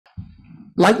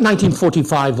Like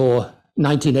 1945 or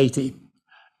 1980,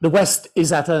 the West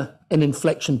is at an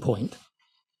inflection point.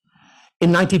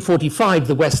 In 1945,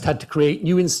 the West had to create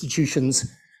new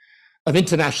institutions of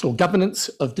international governance,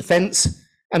 of defense,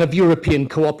 and of European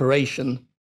cooperation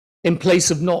in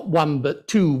place of not one but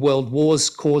two world wars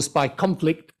caused by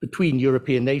conflict between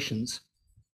European nations.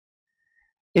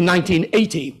 In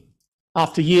 1980,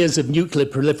 after years of nuclear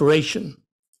proliferation,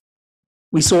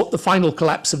 we saw the final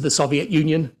collapse of the Soviet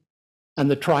Union and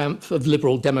the triumph of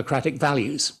liberal democratic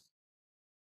values.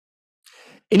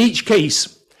 In each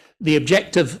case, the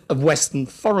objective of Western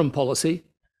foreign policy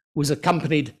was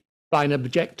accompanied by an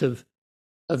objective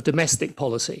of domestic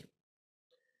policy.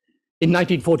 In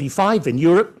 1945, in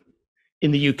Europe,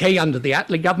 in the UK under the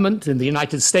Attlee government, in the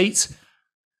United States,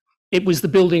 it was the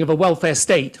building of a welfare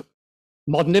state,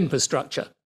 modern infrastructure,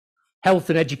 health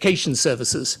and education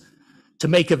services to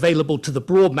make available to the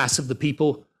broad mass of the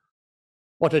people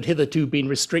what had hitherto been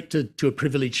restricted to a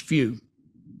privileged few.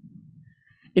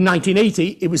 In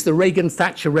 1980, it was the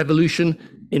Reagan-Thatcher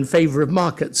revolution in favor of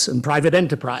markets and private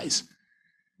enterprise,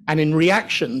 and in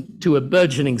reaction to a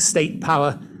burgeoning state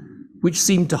power which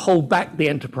seemed to hold back the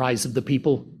enterprise of the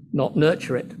people, not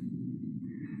nurture it.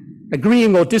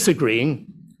 Agreeing or disagreeing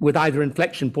with either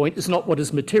inflection point is not what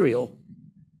is material.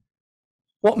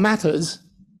 What matters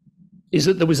is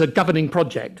that there was a governing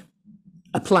project,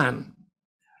 a plan,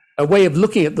 a way of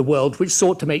looking at the world which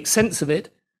sought to make sense of it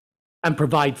and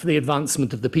provide for the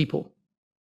advancement of the people.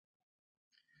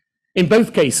 In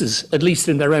both cases, at least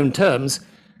in their own terms,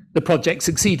 the project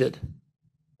succeeded.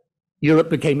 Europe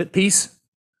became at peace.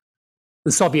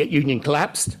 The Soviet Union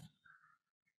collapsed.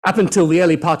 Up until the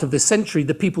early part of this century,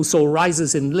 the people saw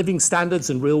rises in living standards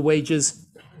and real wages.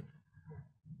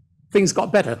 Things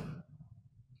got better,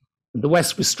 and the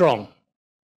West was strong.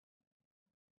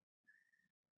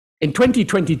 In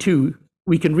 2022,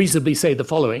 we can reasonably say the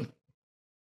following.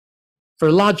 For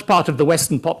a large part of the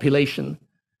Western population,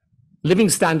 living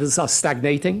standards are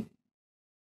stagnating,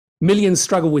 millions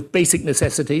struggle with basic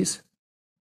necessities,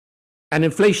 and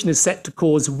inflation is set to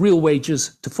cause real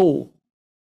wages to fall.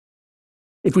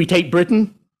 If we take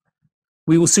Britain,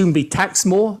 we will soon be taxed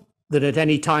more than at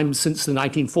any time since the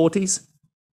 1940s,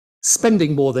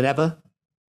 spending more than ever,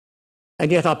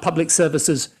 and yet our public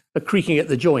services are creaking at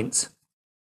the joints.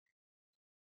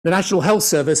 The National Health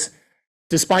Service,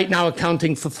 despite now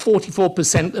accounting for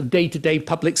 44% of day-to-day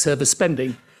public service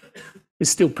spending, is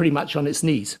still pretty much on its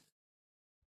knees.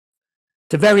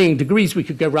 To varying degrees, we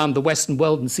could go around the Western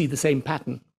world and see the same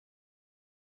pattern.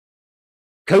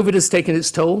 COVID has taken its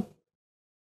toll,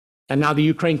 and now the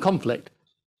Ukraine conflict.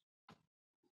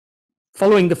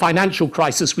 Following the financial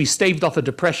crisis, we staved off a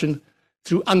depression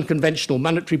through unconventional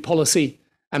monetary policy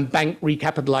and bank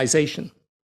recapitalization.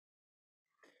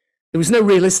 There was no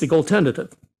realistic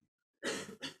alternative,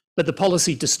 but the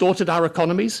policy distorted our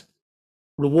economies,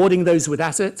 rewarding those with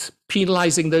assets,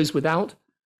 penalizing those without,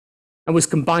 and was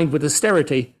combined with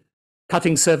austerity,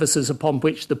 cutting services upon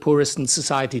which the poorest in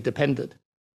society depended.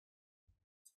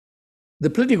 The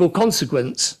political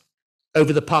consequence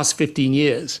over the past 15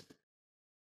 years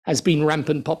has been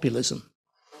rampant populism.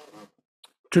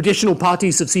 Traditional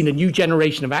parties have seen a new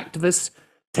generation of activists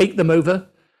take them over,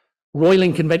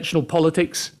 roiling conventional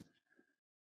politics,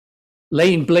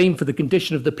 laying blame for the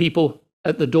condition of the people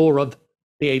at the door of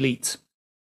the elites.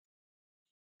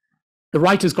 The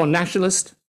right has gone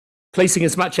nationalist, placing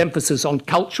as much emphasis on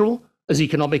cultural as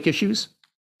economic issues.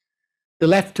 The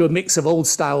left to a mix of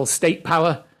old-style state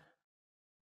power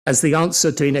as the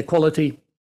answer to inequality,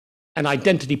 and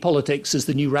identity politics as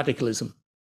the new radicalism.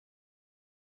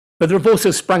 But there have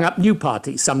also sprung up new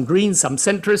parties, some green, some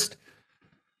centrist,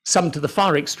 some to the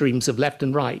far extremes of left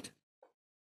and right.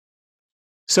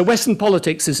 So Western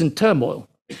politics is in turmoil,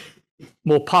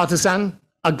 more partisan,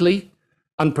 ugly,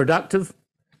 unproductive,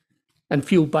 and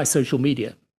fueled by social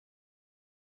media.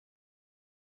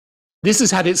 This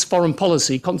has had its foreign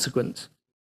policy consequence.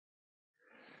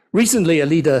 Recently, a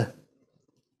leader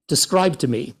described to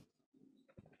me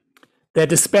their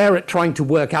despair at trying to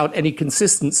work out any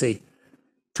consistency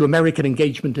to American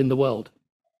engagement in the world.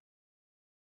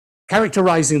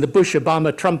 Characterizing the Bush,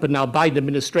 Obama, Trump, and now Biden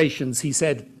administrations, he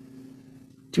said,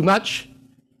 too much,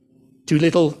 too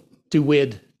little, too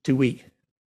weird, too weak.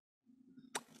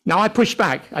 Now, I push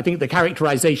back. I think the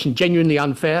characterization genuinely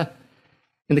unfair.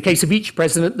 In the case of each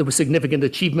president, there were significant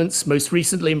achievements, most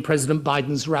recently in President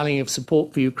Biden's rallying of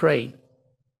support for Ukraine.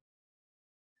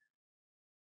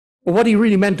 But what he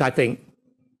really meant, I think,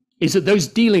 is that those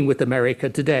dealing with America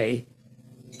today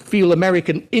feel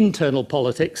American internal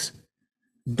politics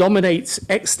dominates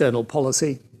external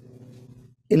policy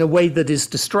in a way that is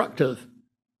destructive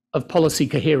of policy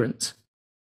coherence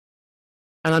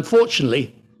And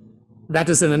unfortunately, that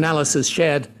is an analysis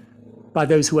shared by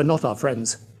those who are not our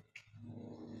friends.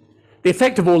 The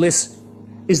effect of all this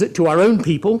is that to our own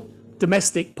people,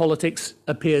 domestic politics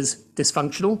appears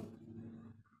dysfunctional,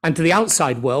 and to the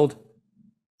outside world,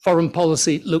 foreign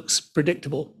policy looks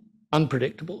predictable,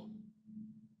 unpredictable.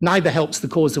 Neither helps the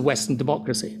cause of Western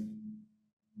democracy.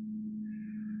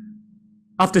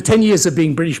 After 10 years of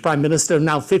being British Prime Minister and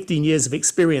now 15 years of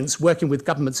experience working with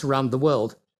governments around the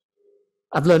world,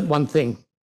 I've learned one thing.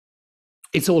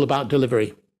 It's all about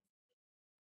delivery.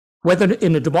 Whether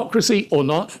in a democracy or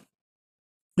not,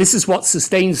 this is what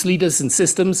sustains leaders and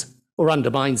systems or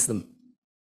undermines them.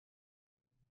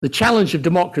 The challenge of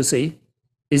democracy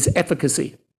is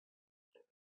efficacy.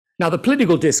 Now, the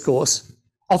political discourse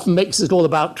often makes it all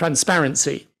about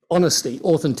transparency, honesty,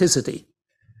 authenticity.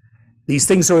 These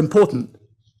things are important,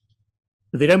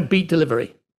 but they don't beat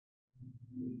delivery.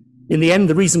 In the end,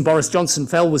 the reason Boris Johnson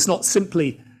fell was not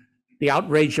simply the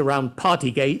outrage around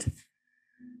Partygate,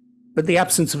 but the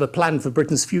absence of a plan for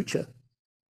Britain's future.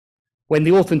 When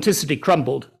the authenticity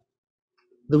crumbled,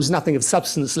 there was nothing of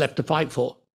substance left to fight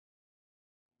for.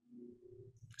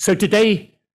 So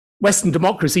today, Western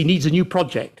democracy needs a new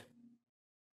project.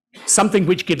 Something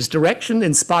which gives direction,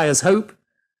 inspires hope,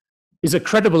 is a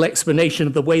credible explanation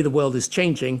of the way the world is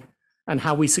changing and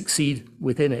how we succeed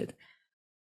within it.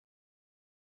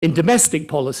 In domestic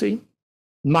policy,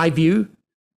 my view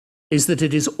is that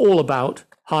it is all about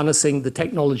harnessing the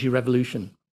technology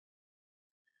revolution.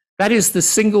 That is the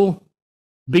single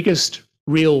biggest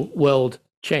real world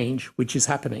change which is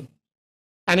happening.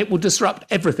 And it will disrupt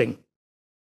everything.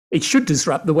 It should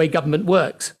disrupt the way government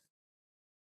works.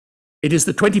 It is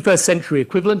the 21st century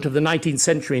equivalent of the 19th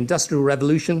century industrial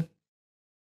revolution.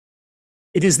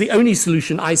 It is the only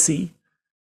solution I see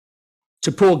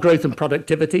to poor growth and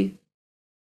productivity,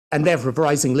 and therefore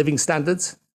rising living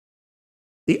standards.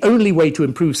 The only way to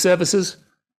improve services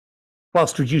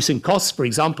whilst reducing costs, for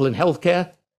example, in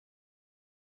healthcare.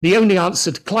 The only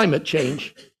answer to climate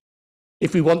change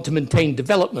if we want to maintain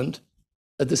development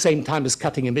at the same time as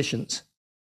cutting emissions.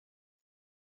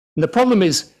 And the problem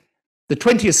is the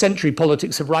 20th century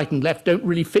politics of right and left don't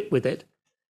really fit with it.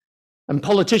 And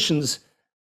politicians,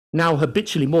 now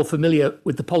habitually more familiar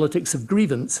with the politics of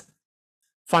grievance,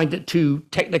 find it too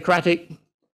technocratic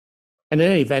and in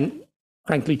any event,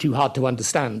 frankly, too hard to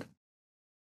understand.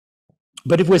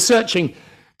 But if we're searching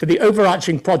for the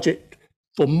overarching project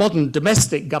for modern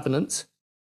domestic governance,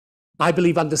 I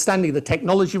believe understanding the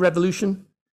technology revolution,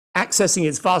 accessing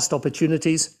its vast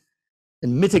opportunities,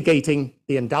 and mitigating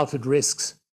the undoubted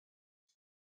risks,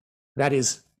 that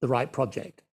is the right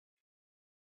project.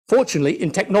 Fortunately,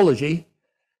 in technology,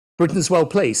 Britain's well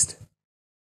placed,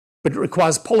 but it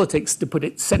requires politics to put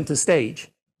it center stage.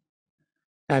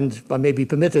 And if I may be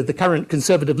permitted, the current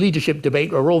Conservative leadership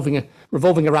debate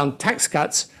revolving around tax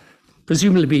cuts,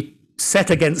 presumably set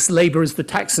against Labour as the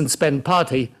tax and spend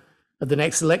party at the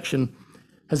next election,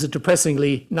 has a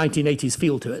depressingly 1980s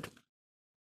feel to it.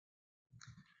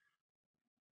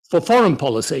 For foreign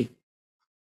policy,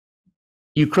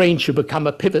 Ukraine should become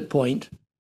a pivot point,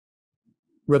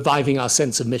 reviving our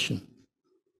sense of mission.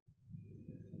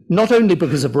 Not only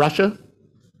because of Russia,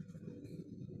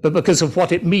 but because of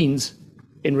what it means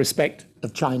in respect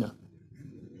of China.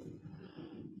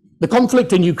 The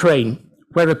conflict in Ukraine,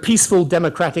 where a peaceful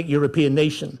democratic European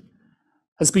nation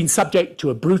has been subject to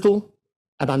a brutal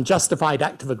and unjustified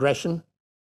act of aggression,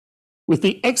 with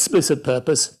the explicit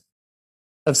purpose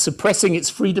of suppressing its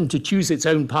freedom to choose its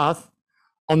own path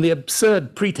on the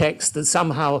absurd pretext that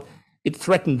somehow it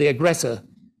threatened the aggressor,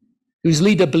 whose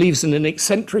leader believes in an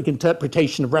eccentric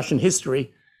interpretation of Russian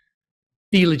history,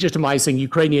 delegitimizing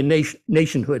Ukrainian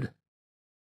nationhood,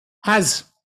 has,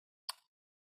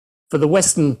 for the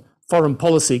Western foreign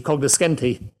policy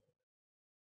cognoscenti,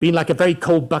 been like a very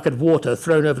cold bucket of water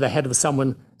thrown over the head of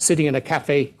someone sitting in a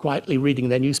cafe quietly reading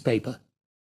their newspaper.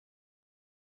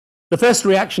 The first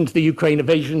reaction to the Ukraine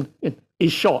invasion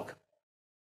is shock.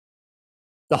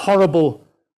 The horrible,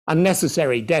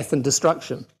 unnecessary death and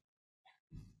destruction.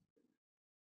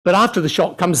 But after the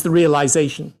shock comes the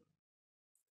realization.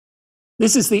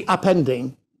 This is the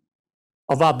upending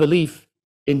of our belief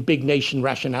in big nation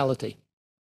rationality.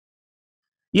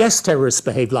 Yes, terrorists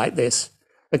behave like this.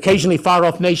 Occasionally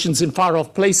far-off nations in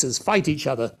far-off places fight each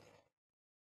other.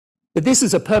 But this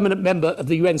is a permanent member of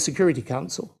the UN Security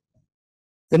Council,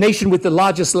 the nation with the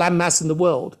largest landmass in the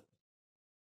world,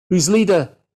 whose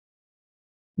leader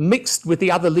mixed with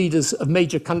the other leaders of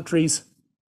major countries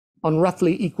on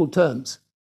roughly equal terms.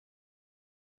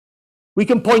 We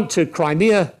can point to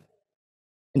Crimea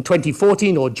in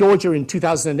 2014 or Georgia in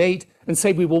 2008 and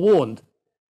say we were warned.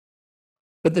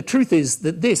 But the truth is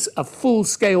that this, a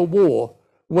full-scale war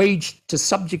waged to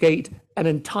subjugate an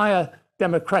entire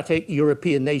democratic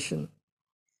European nation,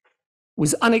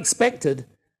 was unexpected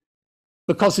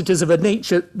because it is of a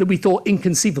nature that we thought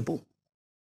inconceivable.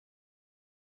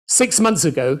 6 months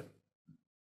ago,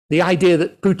 the idea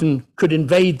that Putin could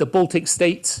invade the Baltic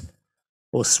states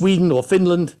or Sweden or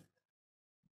Finland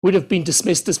would have been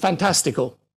dismissed as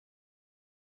fantastical.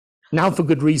 Now, for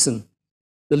good reason,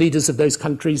 the leaders of those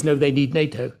countries know they need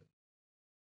NATO.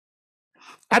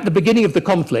 At the beginning of the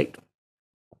conflict,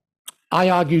 I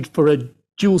argued for a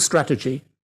dual strategy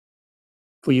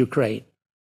for Ukraine.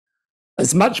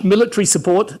 As much military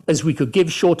support as we could give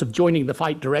short of joining the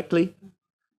fight directly,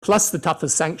 plus the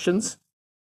toughest sanctions,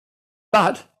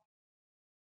 but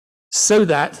so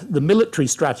that the military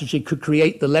strategy could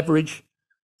create the leverage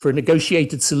for a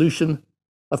negotiated solution,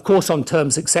 of course on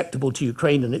terms acceptable to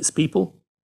Ukraine and its people,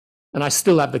 and I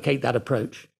still advocate that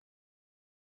approach.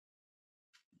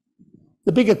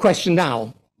 The bigger question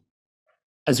now,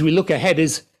 as we look ahead,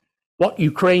 is what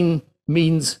Ukraine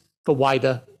means for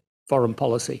wider foreign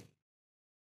policy.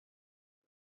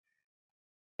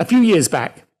 A few years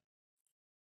back,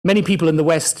 many people in the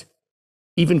West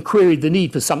even queried the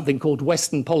need for something called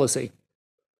Western policy.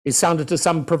 It sounded to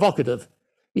some provocative,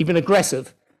 even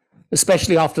aggressive,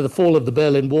 especially after the fall of the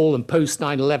Berlin Wall and post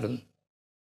 9/11.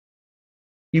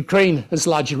 Ukraine has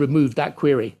largely removed that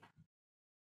query.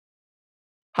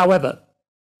 However,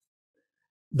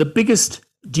 the biggest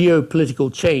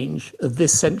geopolitical change of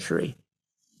this century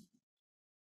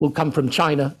will come from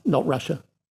China, not Russia.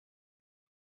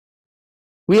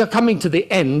 We are coming to the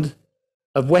end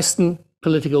of Western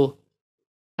political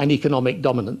and economic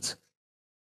dominance.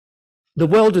 The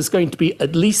world is going to be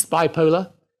at least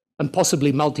bipolar and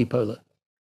possibly multipolar.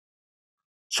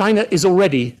 China is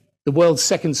already the world's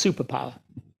second superpower.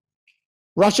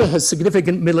 Russia has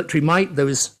significant military might, though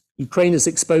as Ukraine has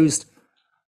exposed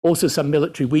also some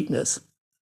military weakness.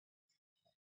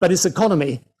 But its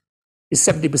economy is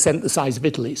 70% the size of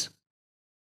Italy's.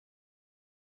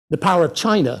 The power of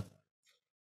China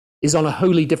is on a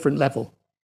wholly different level.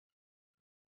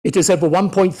 It has over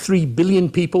 1.3 billion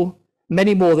people,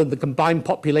 many more than the combined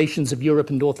populations of Europe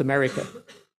and North America.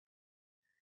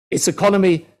 Its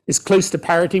economy is close to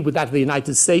parity with that of the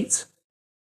United States.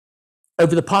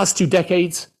 Over the past 2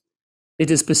 decades, it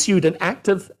has pursued an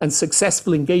active and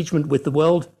successful engagement with the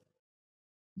world,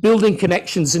 building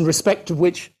connections in respect of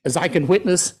which, as I can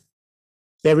witness,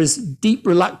 there is deep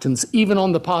reluctance, even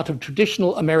on the part of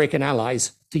traditional American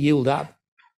allies, to yield up.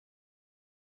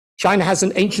 China has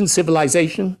an ancient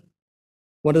civilization,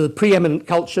 one of the preeminent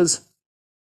cultures,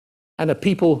 and a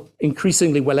people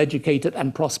increasingly well-educated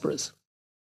and prosperous.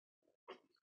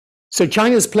 So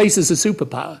China's place as a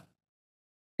superpower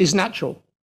is natural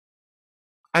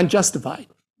and justified.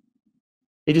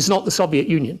 It is not the Soviet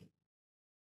Union.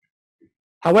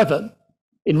 However,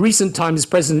 in recent times,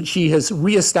 President Xi has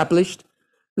re-established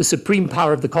the supreme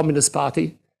power of the Communist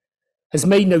Party, has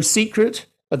made no secret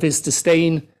of his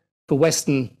disdain for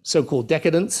Western so-called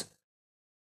decadence,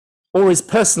 or his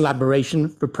personal admiration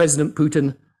for President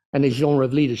Putin and his genre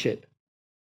of leadership.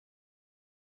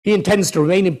 He intends to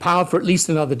remain in power for at least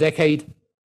another decade,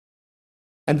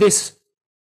 and this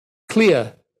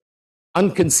clear,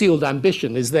 unconcealed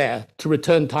ambition is there to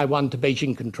return Taiwan to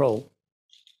Beijing control.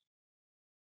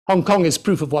 Hong Kong is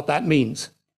proof of what that means.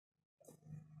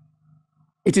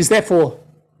 It is therefore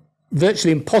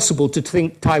virtually impossible to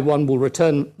think Taiwan will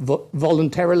return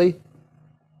voluntarily,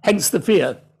 hence the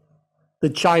fear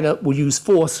that China will use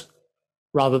force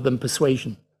rather than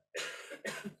persuasion.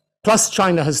 Plus,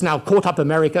 China has now caught up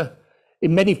America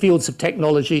in many fields of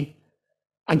technology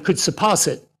and could surpass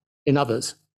it in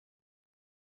others.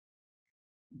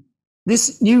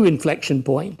 This new inflection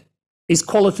point is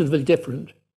qualitatively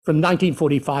different from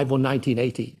 1945 or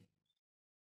 1980.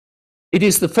 It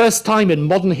is the first time in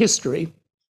modern history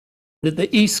that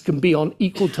the East can be on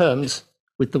equal terms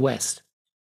with the West.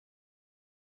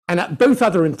 And at both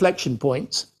other inflection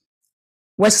points,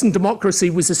 Western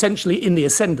democracy was essentially in the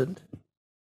ascendant.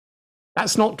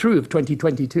 That's not true of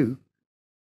 2022,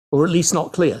 or at least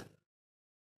not clear.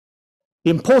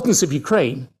 The importance of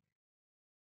Ukraine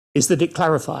is that it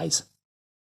clarifies.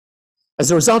 As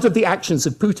a result of the actions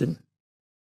of Putin,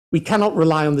 we cannot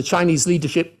rely on the Chinese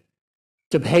leadership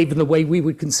to behave in the way we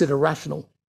would consider rational.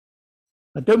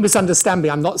 Now, don't misunderstand me.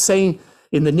 I'm not saying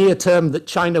in the near term that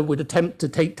China would attempt to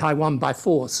take Taiwan by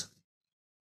force.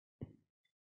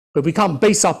 But we can't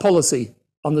base our policy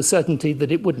on the certainty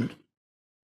that it wouldn't.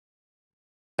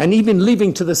 And even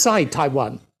leaving to the side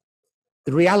Taiwan,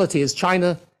 the reality is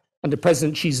China, under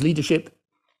President Xi's leadership,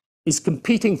 is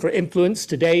competing for influence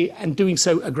today and doing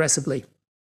so aggressively.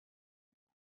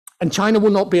 And China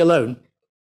will not be alone.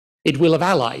 It will have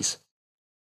allies.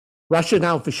 Russia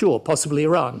now for sure, possibly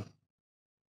Iran.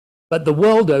 But the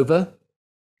world over,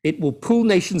 it will pull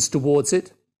nations towards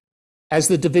it, as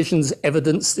the divisions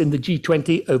evidenced in the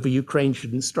G20 over Ukraine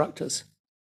should instruct us.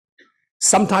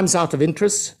 Sometimes out of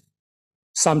interest,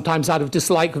 sometimes out of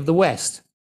dislike of the West,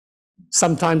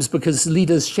 sometimes because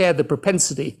leaders share the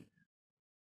propensity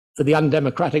for the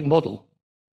undemocratic model.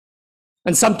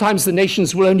 And sometimes the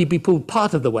nations will only be pulled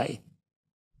part of the way.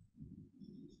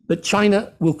 But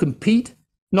China will compete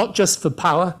not just for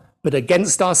power, but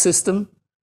against our system,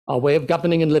 our way of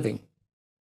governing and living.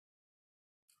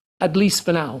 At least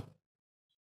for now.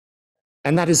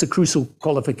 And that is a crucial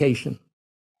qualification.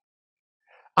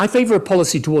 I favor a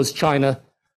policy towards China,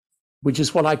 which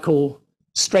is what I call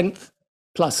strength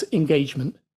plus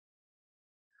engagement.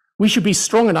 We should be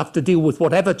strong enough to deal with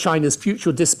whatever China's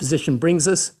future disposition brings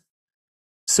us,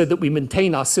 so that we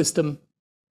maintain our system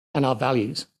and our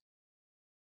values.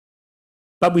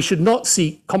 But we should not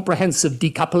seek comprehensive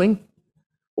decoupling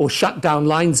or shut down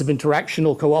lines of interaction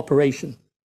or cooperation.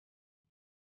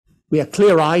 We are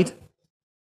clear-eyed,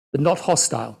 but not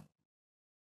hostile.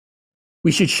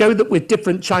 We should show that with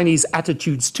different Chinese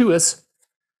attitudes to us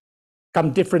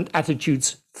come different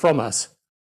attitudes from us.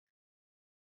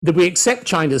 That we accept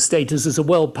China's status as a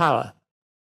world power.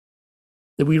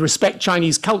 That we respect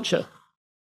Chinese culture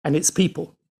and its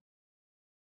people.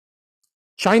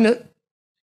 China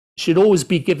should always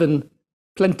be given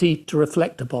plenty to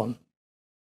reflect upon.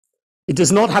 It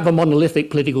does not have a monolithic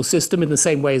political system in the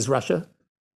same way as Russia.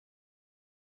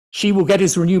 Xi will get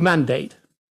his renewed mandate,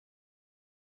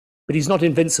 but he's not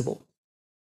invincible.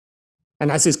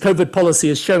 And as his COVID policy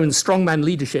has shown, strongman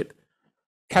leadership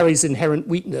carries inherent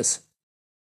weakness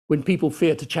when people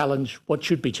fear to challenge what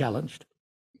should be challenged.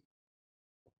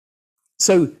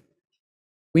 So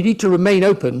we need to remain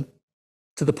open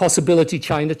to the possibility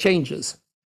China changes,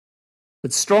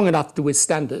 but strong enough to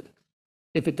withstand it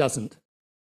if it doesn't.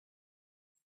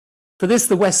 For this,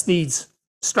 the West needs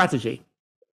strategy,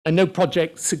 and no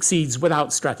project succeeds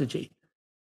without strategy.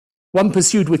 One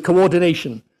pursued with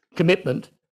coordination, commitment,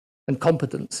 and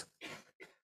competence.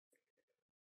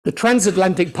 The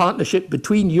transatlantic partnership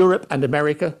between Europe and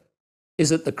America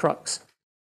is at the crux,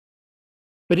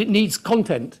 but it needs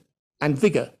content and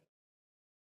vigor.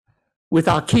 With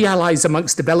our key allies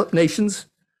amongst developed nations,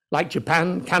 like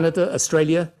Japan, Canada,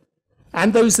 Australia,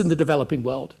 and those in the developing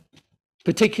world,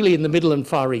 particularly in the Middle and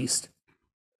Far East,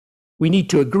 we need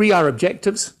to agree our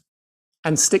objectives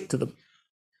and stick to them.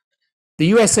 The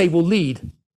USA will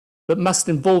lead, but must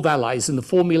involve allies in the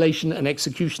formulation and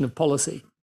execution of policy.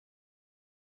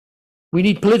 We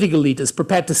need political leaders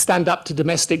prepared to stand up to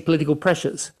domestic political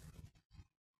pressures.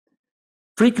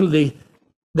 Frequently,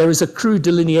 there is a crude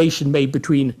delineation made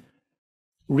between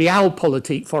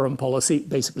realpolitik foreign policy,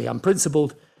 basically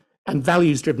unprincipled, and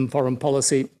values-driven foreign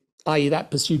policy, i.e.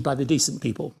 that pursued by the decent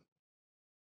people.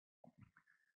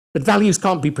 But values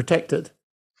can't be protected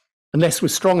unless we're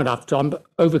strong enough to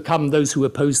overcome those who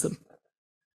oppose them.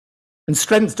 And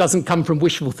strength doesn't come from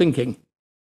wishful thinking,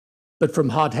 but from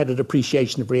hard-headed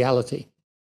appreciation of reality.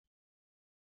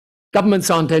 Governments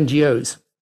aren't NGOs.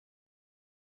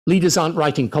 Leaders aren't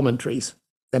writing commentaries.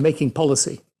 They're making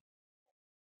policy.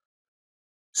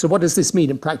 So what does this mean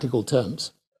in practical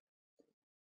terms?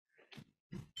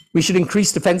 We should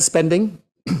increase defense spending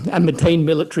and maintain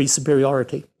military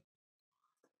superiority.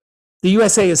 The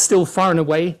USA is still far and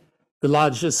away the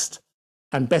largest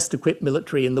and best equipped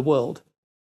military in the world.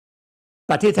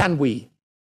 But it and we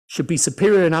should be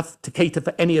superior enough to cater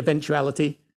for any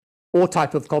eventuality or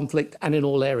type of conflict and in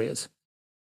all areas.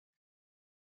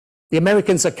 The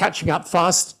Americans are catching up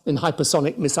fast in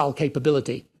hypersonic missile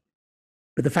capability,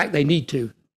 but the fact they need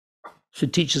to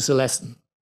should teach us a lesson.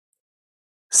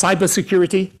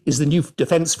 Cybersecurity is the new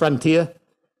defense frontier,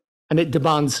 and it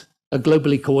demands a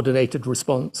globally coordinated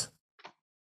response.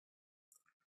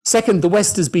 Second, the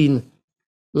West has been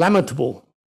lamentable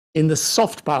in the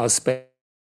soft power space.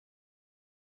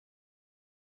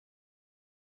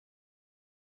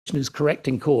 Is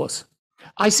correcting course.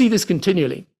 I see this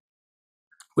continually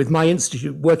with my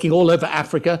institute working all over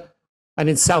Africa and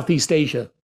in Southeast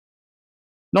Asia.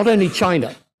 Not only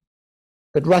China,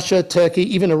 but Russia, Turkey,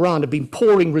 even Iran have been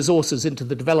pouring resources into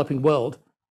the developing world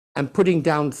and putting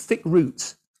down thick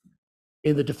roots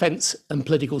in the defense and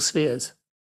political spheres.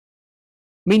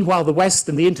 Meanwhile, the West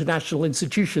and the international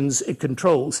institutions it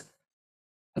controls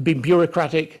have been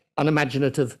bureaucratic,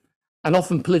 unimaginative, and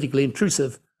often politically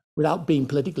intrusive without being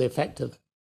politically effective.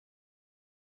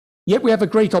 Yet we have a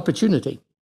great opportunity.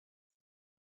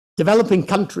 Developing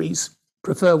countries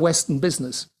prefer Western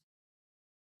business.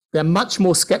 They're much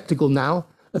more skeptical now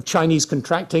of Chinese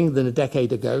contracting than a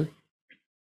decade ago,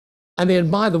 and they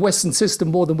admire the Western system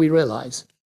more than we realize.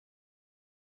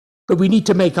 But we need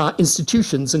to make our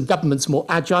institutions and governments more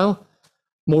agile,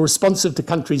 more responsive to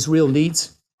countries' real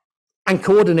needs, and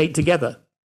coordinate together.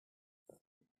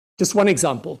 Just one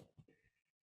example.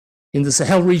 In the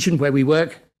Sahel region where we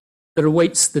work, there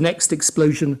awaits the next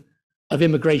explosion of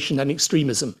immigration and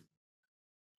extremism.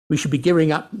 We should be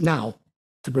gearing up now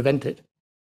to prevent it.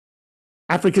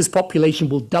 Africa's population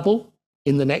will double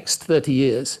in the next 30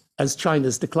 years as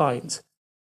China's declines.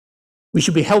 We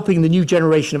should be helping the new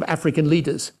generation of African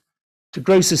leaders to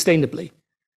grow sustainably,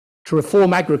 to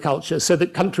reform agriculture so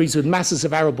that countries with masses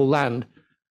of arable land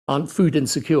aren't food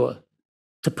insecure,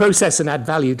 to process and add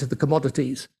value to the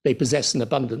commodities they possess in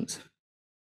abundance.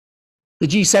 The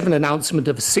G7 announcement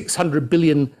of a 600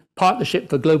 billion partnership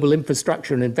for global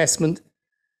infrastructure and investment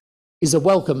is a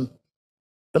welcome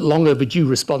but long overdue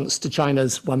response to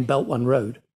China's One Belt, One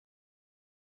Road.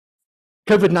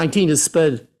 COVID-19 has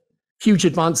spurred huge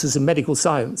advances in medical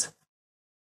science.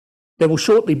 There will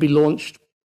shortly be launched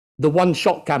the One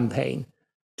Shot campaign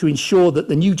to ensure that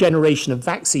the new generation of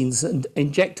vaccines and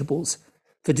injectables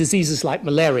for diseases like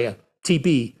malaria,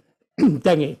 TB,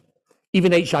 dengue,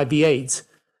 even HIV/AIDS,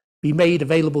 be made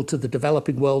available to the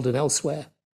developing world and elsewhere.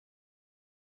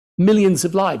 Millions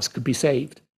of lives could be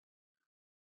saved.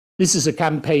 This is a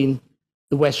campaign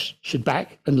the West should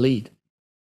back and lead.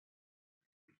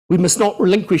 We must not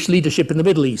relinquish leadership in the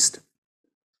Middle East.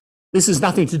 This has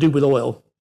nothing to do with oil,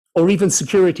 or even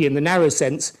security in the narrow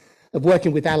sense of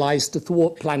working with allies to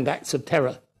thwart planned acts of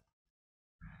terror.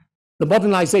 The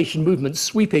modernization movement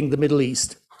sweeping the Middle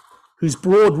East, whose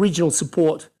broad regional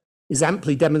support is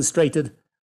amply demonstrated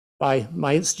by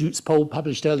my institute's poll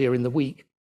published earlier in the week,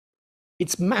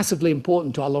 it's massively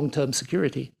important to our long-term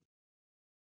security.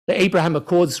 The Abraham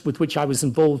Accords with which I was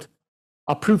involved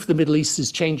are proof the Middle East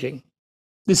is changing.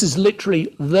 This is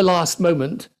literally the last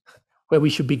moment where we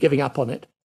should be giving up on it.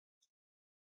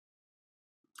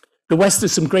 The West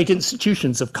has some great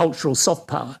institutions of cultural soft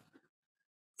power.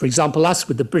 For example, us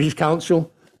with the British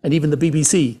Council and even the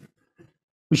BBC.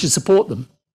 We should support them.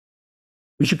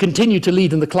 We should continue to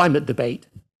lead in the climate debate.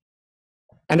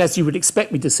 And as you would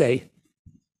expect me to say,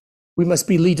 we must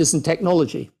be leaders in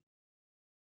technology.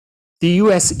 The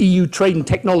US-EU Trade and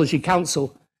Technology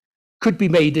Council could be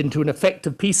made into an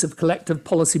effective piece of collective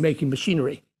policymaking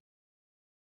machinery.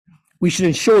 We should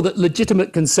ensure that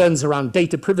legitimate concerns around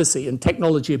data privacy and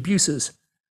technology abuses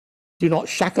do not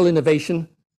shackle innovation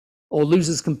or lose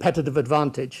its competitive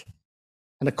advantage,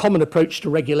 and a common approach to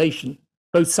regulation,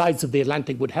 both sides of the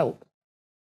Atlantic, would help.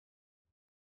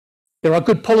 There are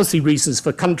good policy reasons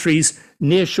for countries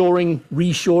nearshoring,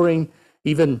 reshoring,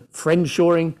 even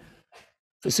friendshoring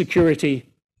for security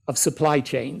of supply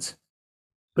chains.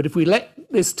 But if we let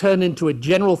this turn into a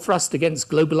general thrust against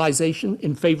globalization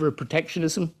in favor of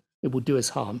protectionism, it will do us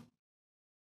harm.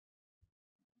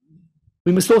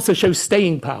 We must also show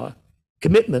staying power,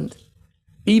 commitment,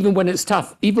 even when it's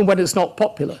tough, even when it's not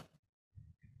popular.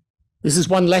 This is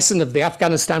one lesson of the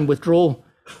Afghanistan withdrawal,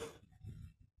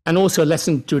 and also a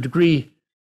lesson to a degree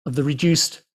of the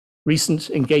reduced recent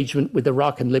engagement with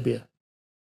Iraq and Libya.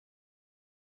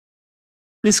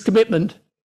 This commitment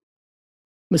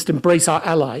must embrace our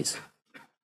allies.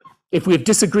 If we have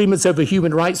disagreements over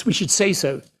human rights, we should say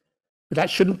so, but that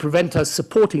shouldn't prevent us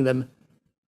supporting them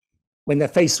when they're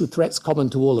faced with threats common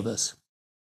to all of us.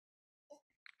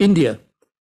 India,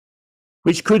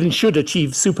 which could and should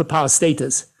achieve superpower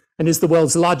status and is the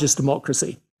world's largest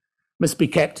democracy, must be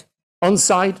kept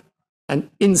on-side and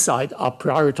inside our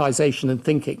prioritization and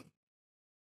thinking.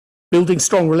 Building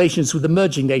strong relations with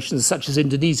emerging nations such as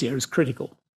Indonesia is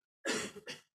critical.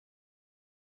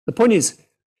 The point is,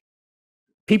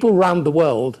 people around the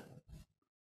world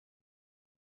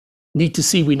need to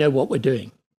see we know what we're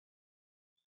doing,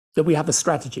 that we have a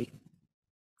strategy,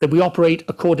 that we operate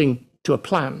according to a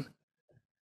plan,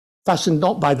 fashioned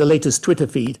not by the latest Twitter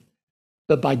feed,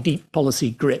 but by deep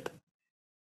policy grip.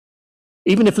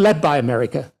 Even if led by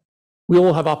America, we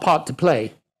all have our part to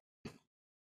play.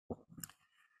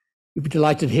 You'll be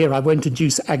delighted to hear I won't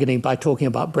induce agony by talking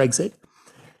about Brexit.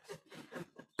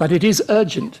 But it is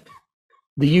urgent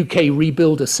the UK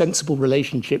rebuild a sensible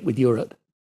relationship with Europe,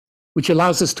 which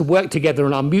allows us to work together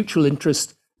in our mutual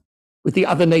interest with the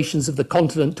other nations of the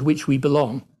continent to which we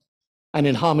belong, and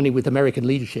in harmony with American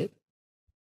leadership.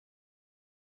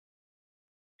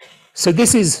 So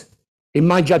this is, in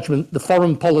my judgment, the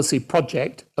foreign policy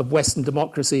project of Western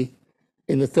democracy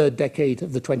in the third decade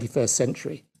of the 21st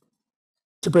century.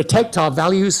 To protect our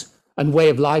values and way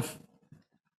of life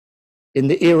in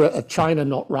the era of China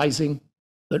not rising,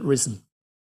 but risen.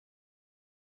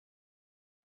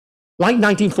 Like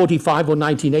 1945 or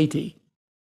 1980,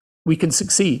 we can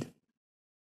succeed.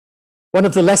 One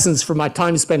of the lessons from my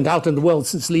time spent out in the world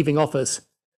since leaving office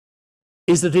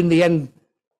is that in the end,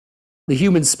 the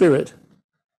human spirit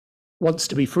wants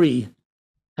to be free,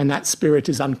 and that spirit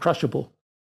is uncrushable.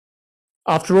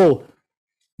 After all,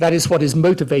 that is what is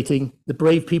motivating the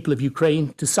brave people of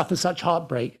Ukraine to suffer such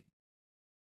heartbreak.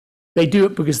 They do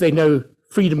it because they know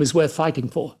freedom is worth fighting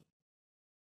for.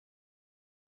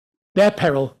 Their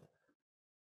peril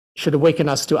should awaken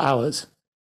us to ours.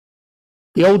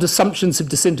 The old assumptions have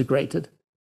disintegrated.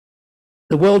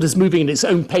 The world is moving at its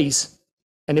own pace,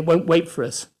 and it won't wait for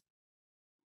us.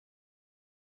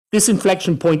 This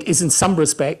inflection point is in some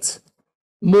respects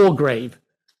more grave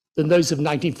than those of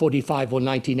 1945 or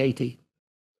 1980.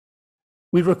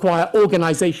 We require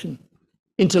organization,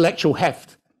 intellectual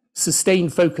heft,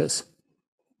 sustained focus,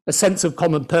 a sense of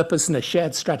common purpose, and a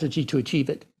shared strategy to achieve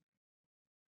it.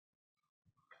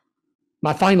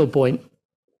 My final point,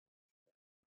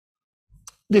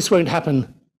 this won't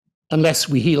happen unless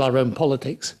we heal our own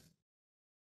politics.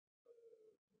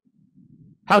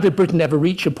 How did Britain ever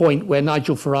reach a point where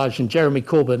Nigel Farage and Jeremy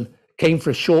Corbyn came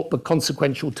for a short but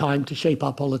consequential time to shape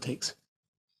our politics?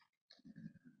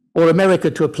 Or America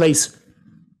to a place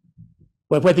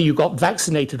where whether you got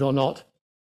vaccinated or not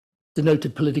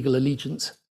denoted political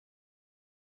allegiance?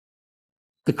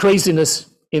 The craziness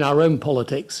in our own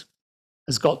politics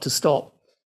has got to stop.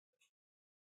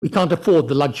 We can't afford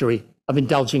the luxury of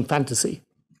indulging fantasy.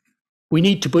 We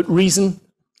need to put reason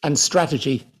and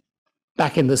strategy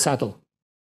back in the saddle,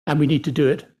 and we need to do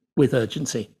it with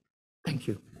urgency. Thank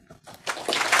you.